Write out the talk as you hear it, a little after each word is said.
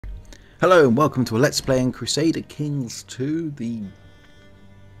Hello and welcome to a Let's Play in Crusader Kings 2, the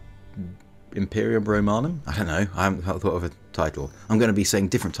Imperium Romanum? I don't know, I haven't thought of a title. I'm going to be saying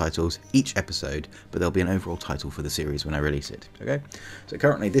different titles each episode, but there'll be an overall title for the series when I release it, okay? So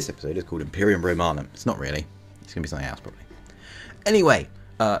currently this episode is called Imperium Romanum. It's not really, it's going to be something else probably. Anyway,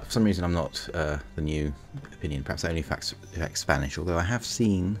 for some reason I'm not the new opinion, perhaps it only affects Spanish, although I have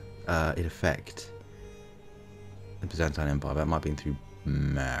seen it affect the Byzantine Empire, but it might have been through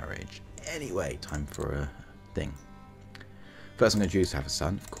marriage. Anyway, time for a thing. First I'm going to choose to have a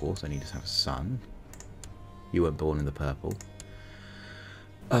son, of course, I need to have a son. You weren't born in the purple.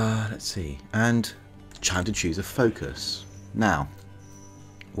 Let's see, and time to choose a focus. Now,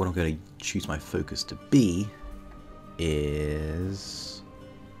 what I'm going to choose my focus to be is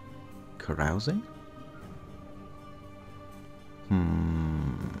carousing?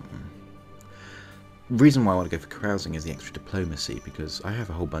 The reason why I want to go for carousing is the extra diplomacy, because I have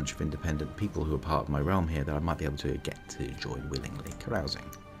a whole bunch of independent people who are part of my realm here that I might be able to get to join willingly. Carousing.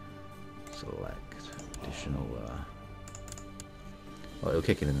 Select additional. Well, it'll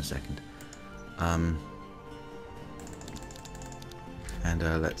kick in a second. And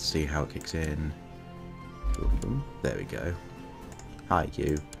let's see how it kicks in. Boom, boom. There we go. Hi,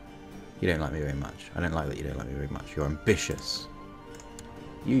 you. You don't like me very much. I don't like that you don't like me very much. You're ambitious.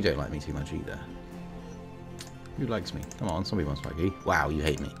 You don't like me too much either. Who likes me? Come on, somebody wants to like you. Wow, you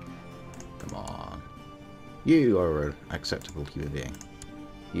hate me. Come on. You are an acceptable human being.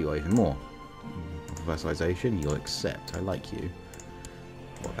 You are even more. Vassalization, you'll accept. I like you.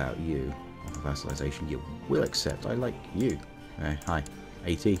 What about you? Vassalization, you will accept. I like you. Hi.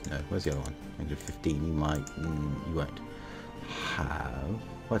 80? No, where's the other one? I think 15. You might. You won't. Have.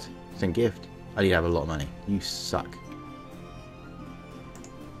 What? Send gift? I need to have a lot of money. You suck.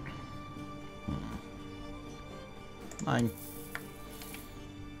 Nine.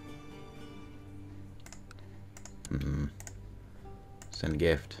 Send a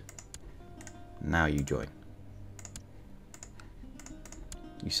gift. Now you join.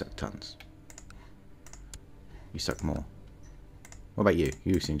 You suck tons. You suck more. What about you?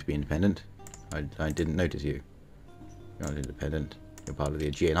 You seem to be independent. I didn't notice you. You're not independent. You're part of the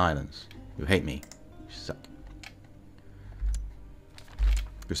Aegean Islands. You hate me. You suck.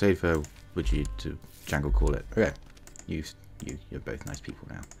 Crusader, would you to Django call it? Okay. You're both nice people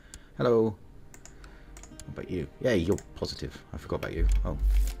now. Hello. What about you? Yeah, you're positive. I forgot about you. Oh,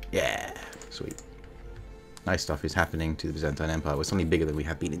 yeah. Sweet. Nice stuff is happening to the Byzantine Empire. We're something bigger than we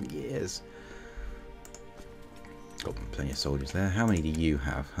have been in years. Got plenty of soldiers there. How many do you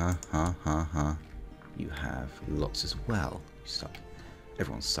have? Huh? You have lots as well. You suck.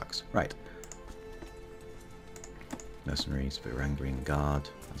 Everyone sucks. Right. Mercenaries, Varangian Guard.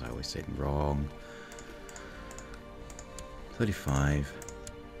 As I always said, wrong. 35,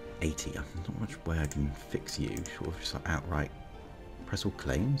 80. There's not much way I can fix you. Sort of just like outright press all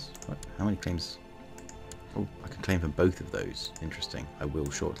claims. What? How many claims? Oh, I can claim for both of those. Interesting. I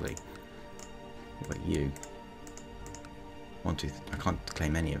will shortly. What about you? I can't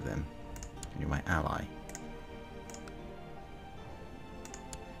claim any of them. You're my ally.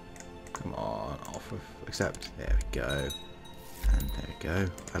 Come on, off of accept. There we go. And there we go.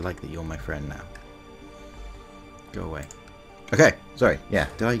 I like that you're my friend now. Go away. Okay, sorry, yeah,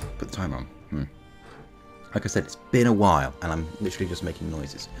 did I put the timer on? Like I said, it's been a while, and I'm literally just making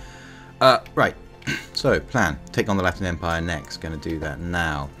noises. Right, so, plan. Take on the Latin Empire next. Gonna do that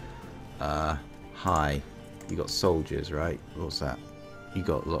now. Hi. You got soldiers, right? What's that? You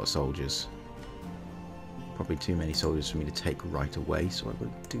got a lot of soldiers. Probably too many soldiers for me to take right away, so I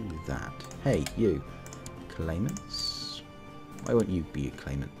won't do that. Hey, you. Claimants? Why won't you be a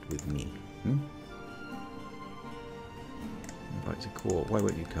claimant with me? Invite to court. Why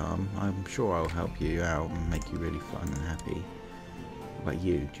won't you come? I'm sure I'll help you out and make you really fun and happy. What about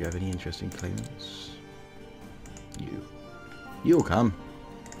you? Do you have any interesting claimants? You. You'll come.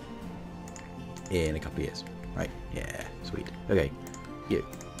 In a couple of years. Right? Yeah. Sweet. Okay. You.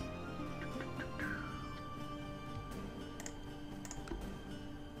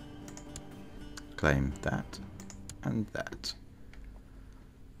 Claim that. And that.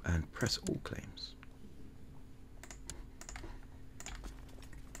 And press all claims.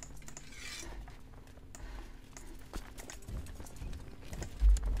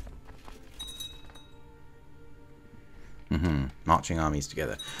 Marching armies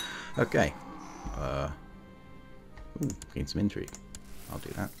together. Okay. Ooh, gain some intrigue. I'll do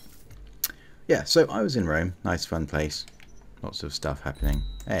that. Yeah, so I was in Rome. Nice fun place. Lots of stuff happening.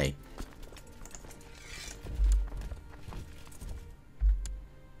 Hey.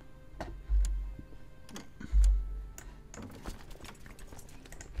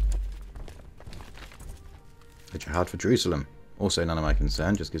 A jihad for Jerusalem. Also none of my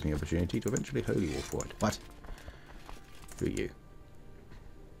concern, just gives me opportunity to eventually holy war for it. What? Who are you?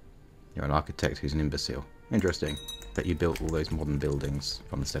 You're an architect who's an imbecile. Interesting. Bet you built all those modern buildings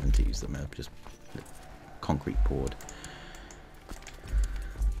from the 70s that are just concrete poured.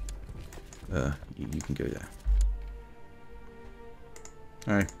 You can go there.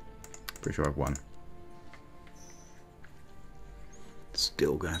 Alright. Pretty sure I've won.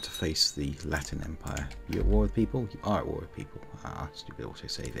 Still going to have to face the Latin Empire. You at war with people? You are at war with people. Ah, stupid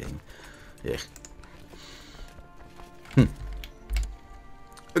auto-saving. Ugh.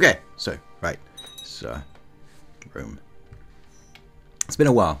 Okay, so, right. So, Rome. It's been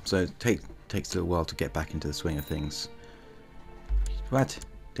a while, so it takes a little while to get back into the swing of things. What?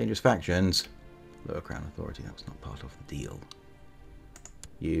 Dangerous factions? Lower Crown Authority, that was not part of the deal.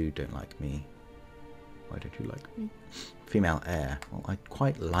 You don't like me. Why don't you like me? Female heir. Well, I'd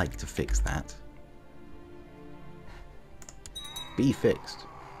quite like to fix that. Be fixed.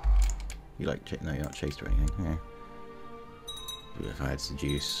 You like... No, you're not chaste or anything. Yeah. If I had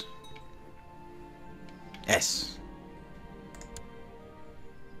seduce. S.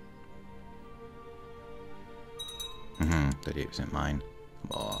 38% mine.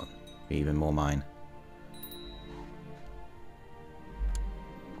 Come on. Even more mine.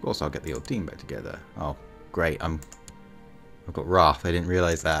 Of course I'll get the old team back together. Oh, great. I've got Wrath. I didn't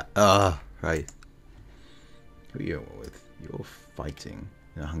realise that. Right. Who are you with? You're fighting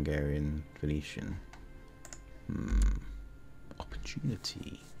a Hungarian Venetian.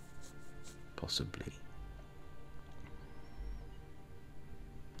 Opportunity. Possibly.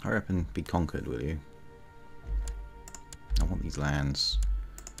 Hurry up and be conquered, will you? I want these lands.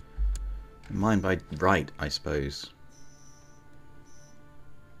 Mine by right, I suppose.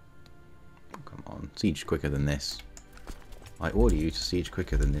 Come on, siege quicker than this. I order you to siege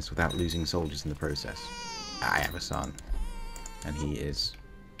quicker than this without losing soldiers in the process. I have a son. And he is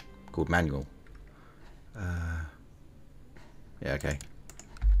called Manuel. Yeah, okay.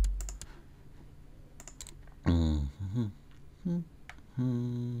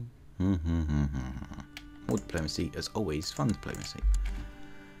 More diplomacy, as always, fun diplomacy.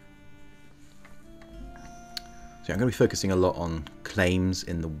 So I'm going to be focusing a lot on claims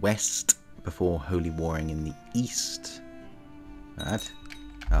in the west before holy warring in the east. Right?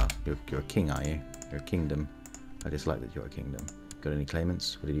 Oh, you're a king, are you? You're a kingdom. I dislike that you're a kingdom. Got any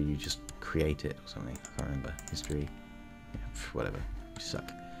claimants? Or did you just create it or something? I can't remember. History. Yeah, whatever. You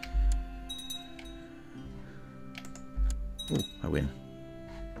suck. Ooh, I win.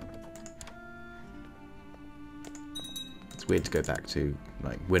 It's weird to go back to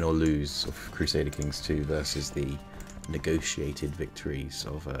like win or lose of Crusader Kings 2 versus the negotiated victories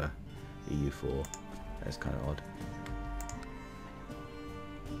of EU4. That's kind of odd.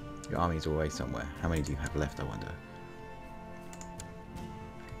 Your armies are away somewhere. How many do you have left, I wonder?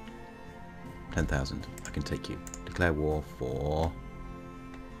 10,000. I can take you. Declare war for...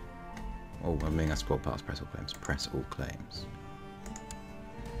 Oh, I mean, that's 12 parts. Press all claims. Press all claims.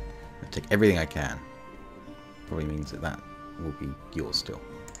 I'll take everything I can. Probably means that will be yours still.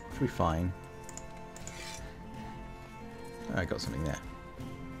 Should be fine. Oh, I got something there.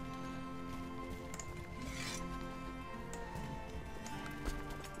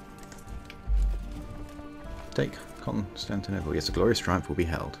 Take Constantinople. Yes, a glorious triumph will be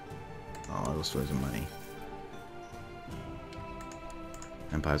held. Oh, I lost loads of money.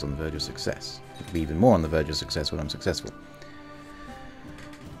 Empire's on the verge of success. It'll be even more on the verge of success when I'm successful.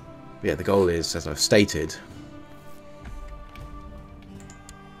 But yeah, the goal is, as I've stated,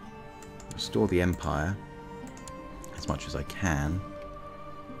 restore the Empire as much as I can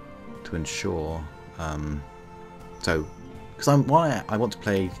to ensure. Because I want to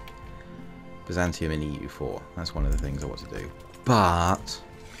play Byzantium in EU4. That's one of the things I want to do. But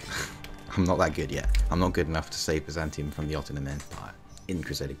I'm not that good yet. I'm not good enough to save Byzantium from the Ottoman Empire in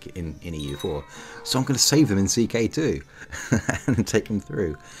Crusader in EU4. So I'm going to save them in CK2 and take them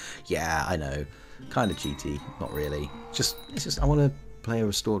through. Yeah, I know. Kind of cheaty. Not really. It's just I want to play a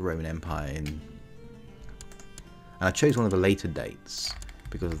restored Roman Empire in. And I chose one of the later dates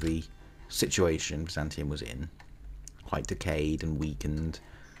because of the situation Byzantium was in. Quite decayed and weakened.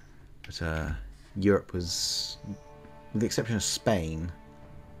 But Europe was, with the exception of Spain,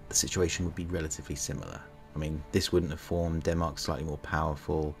 the situation would be relatively similar. I mean, this wouldn't have formed. Denmark's slightly more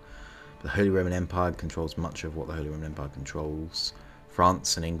powerful. The Holy Roman Empire controls much of what the Holy Roman Empire controls.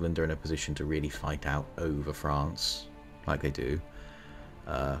 France and England are in a position to really fight out over France, like they do.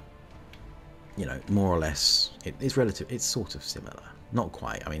 You know, more or less, it's relative. It's sort of similar. Not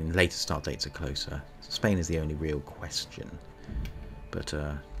quite. I mean, later start dates are closer. Spain is the only real question. But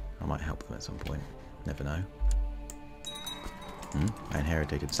I might help them at some point. Never know. I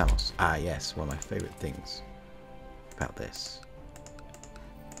inherited Samos. Ah, yes, one of my favourite things about this.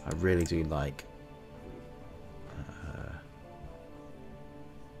 I really do like...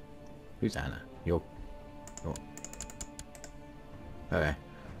 who's Anna? You're... Okay,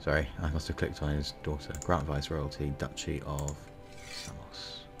 sorry, I must have clicked on his daughter. Grant Viceroyalty, Duchy of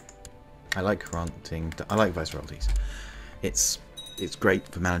Samos. I like granting... I like Viceroyalties. It's great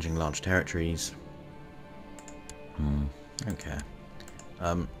for managing large territories. I don't care.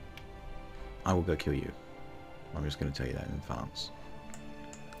 I will go kill you. I'm just going to tell you that in advance.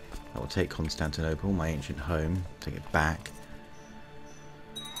 I will take Constantinople, my ancient home, take it back,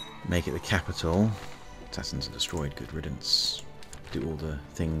 make it the capital. Assassins are destroyed, good riddance. Do all the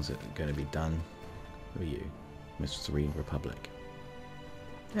things that are going to be done. Who are you? Miss Serene Republic.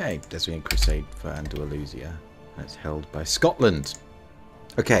 Hey, there's been a crusade for Andalusia. And it's held by Scotland.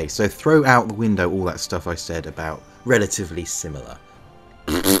 Okay, so throw out the window all that stuff I said about relatively similar.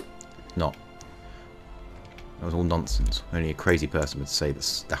 Not. That was all nonsense. Only a crazy person would say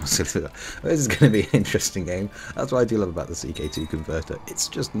this. This is going to be an interesting game. That's what I do love about the CK2 converter. It's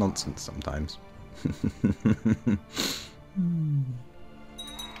just nonsense sometimes.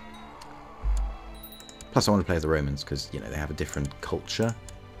 Plus I want to play as the Romans because, you know, they have a different culture.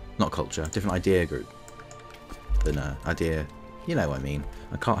 Not culture, different idea group. Than idea... You know what I mean.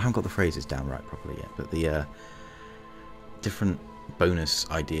 I haven't got the phrases down right properly yet, but the different bonus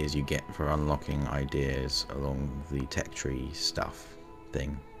ideas you get for unlocking ideas along the tech tree stuff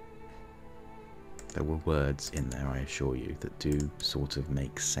thing. There were words in there, I assure you, that do sort of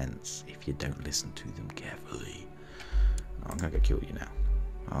make sense if you don't listen to them carefully. Oh, I'm gonna go kill you now.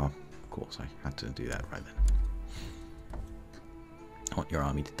 Oh, of course I had to do that right then. I want your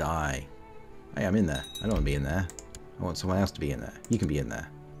army to die. Hey, I'm in there. I don't want to be in there. I want someone else to be in there. You can be in there.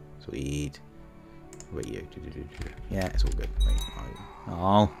 Sweet. What about you? Yeah, it's all good. Wait,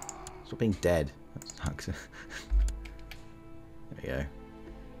 oh, stop being dead. That sucks. There we go.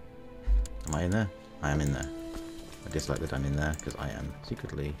 Am I in there? I am in there. I dislike that I'm in there because I am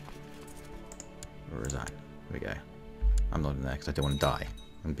secretly... Where is I? There we go. I'm not in there because I don't want to die.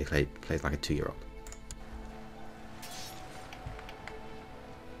 And plays like a 2-year-old.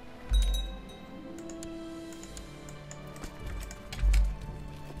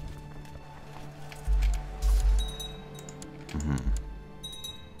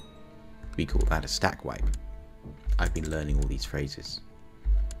 We call that a stack wipe. I've been learning all these phrases.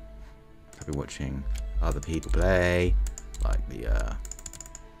 I've been watching other people play, like the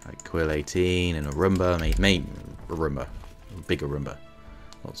like Quill 18 and Arumba, main Arumba, big Arumba,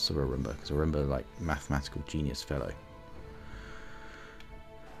 lots of Arumba, because Arumba like mathematical genius fellow.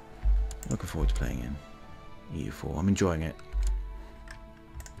 Looking forward to playing in EU4. I'm enjoying it.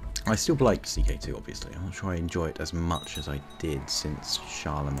 I still like CK2, obviously. I'm not sure I enjoy it as much as I did since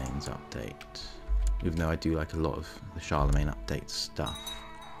Charlemagne's update. Even though I do like a lot of the Charlemagne update stuff.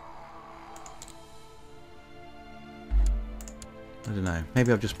 I don't know.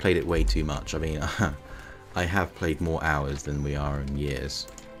 Maybe I've just played it way too much. I mean, I have played more hours than we are in years.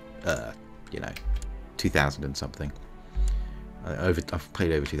 You know, 2,000 and something. I've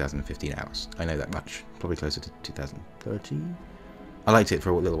played over 2,015 hours. I know that much. Probably closer to 2,030. I liked it for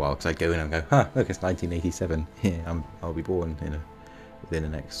a little while because I'd go in and go, huh, look, it's 1987. Yeah, I'll be born within the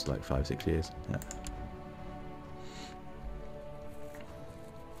next like 5-6 years. Yeah.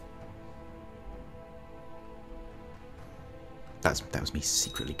 That was me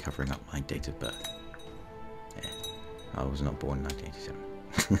secretly covering up my date of birth. Yeah, I was not born in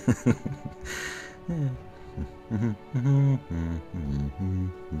 1987.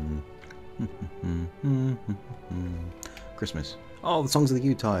 Christmas. Oh, the Songs of the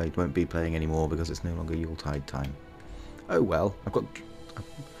Yuletide won't be playing anymore because it's no longer Yuletide time. Oh well, I've got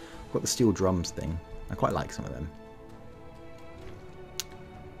the steel drums thing. I quite like some of them.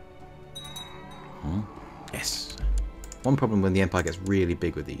 Yes. One problem when the Empire gets really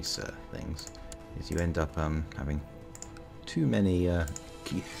big with these things is you end up having too many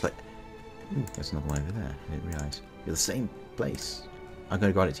like, ooh, there's another one over there. I didn't realise. You're the same place. I'm going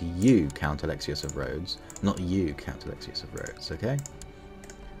to grant it to you, Count Alexius of Rhodes, not you, Count Alexius of Rhodes, okay?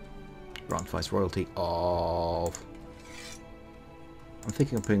 Grant Viceroyalty of... I'm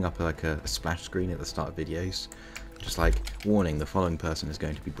thinking of putting up like a splash screen at the start of videos. Just like, warning, the following person is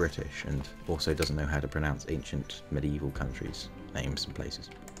going to be British and also doesn't know how to pronounce ancient medieval countries, names and places.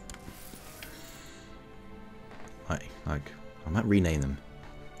 I might rename them.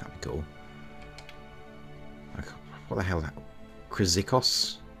 That'd be cool. Like, what the hell is that?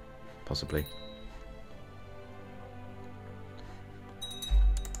 Chrysikos? Possibly.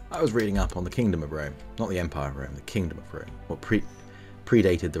 I was reading up on the Kingdom of Rome. Not the Empire of Rome, the Kingdom of Rome. What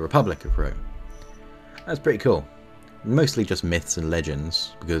predated the Republic of Rome. That's pretty cool. Mostly just myths and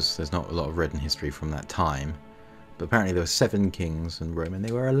legends, because there's not a lot of written history from that time. But apparently there were 7 kings in Rome, and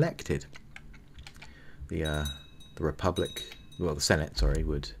they were elected. The Republic, well, the Senate, sorry,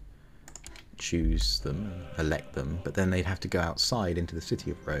 would choose them, elect them, but then they'd have to go outside into the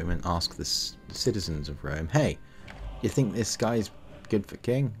city of Rome and ask the citizens of Rome, hey, you think this guy's good for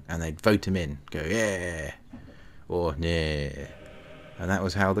king? And they'd vote him in, go, yeah, or nah. And that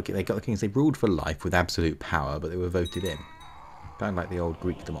was how they got the kings. They ruled for life with absolute power, but they were voted in. Kind of like the old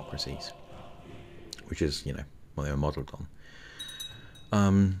Greek democracies, which is, you know, what they were modelled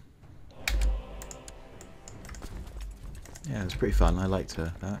on. Yeah, it was pretty fun. I liked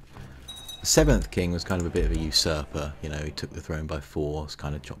that. The 7th king was kind of a bit of a usurper. You know, he took the throne by force,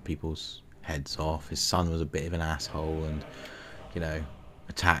 kind of chopped people's heads off. His son was a bit of an asshole and, you know,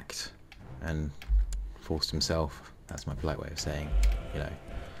 attacked and forced himself. That's my polite way of saying, you know,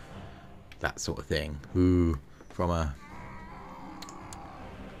 that sort of thing. Ooh, on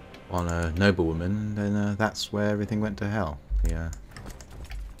a noblewoman, then that's where everything went to hell. Yeah.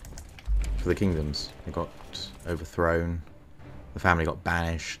 For the kingdoms, they got overthrown. The family got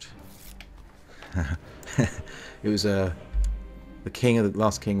banished. It was the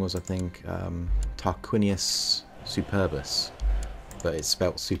last king was, I think, Tarquinius Superbus, but it's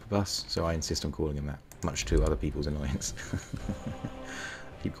spelt Superbus, so I insist on calling him that, much to other people's annoyance.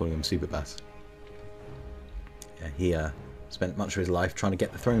 Keep calling him Superbus. Yeah, he spent much of his life trying to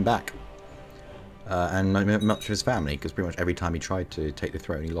get the throne back, and much of his family, because pretty much every time he tried to take the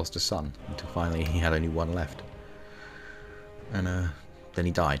throne, he lost a son, until finally he had only one left, and then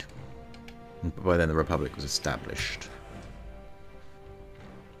he died. And by then the Republic was established.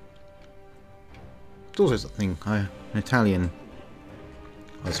 It's also something an Italian.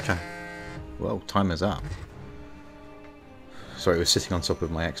 Well, timer's up. Sorry, it was sitting on top of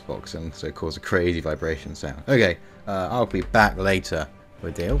my Xbox, and so it caused a crazy vibration sound. Okay, I'll be back later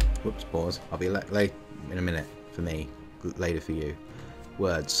with deal. Whoops, pause. I'll be late in a minute for me, later for you.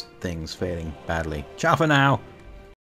 Words, things failing badly. Ciao for now.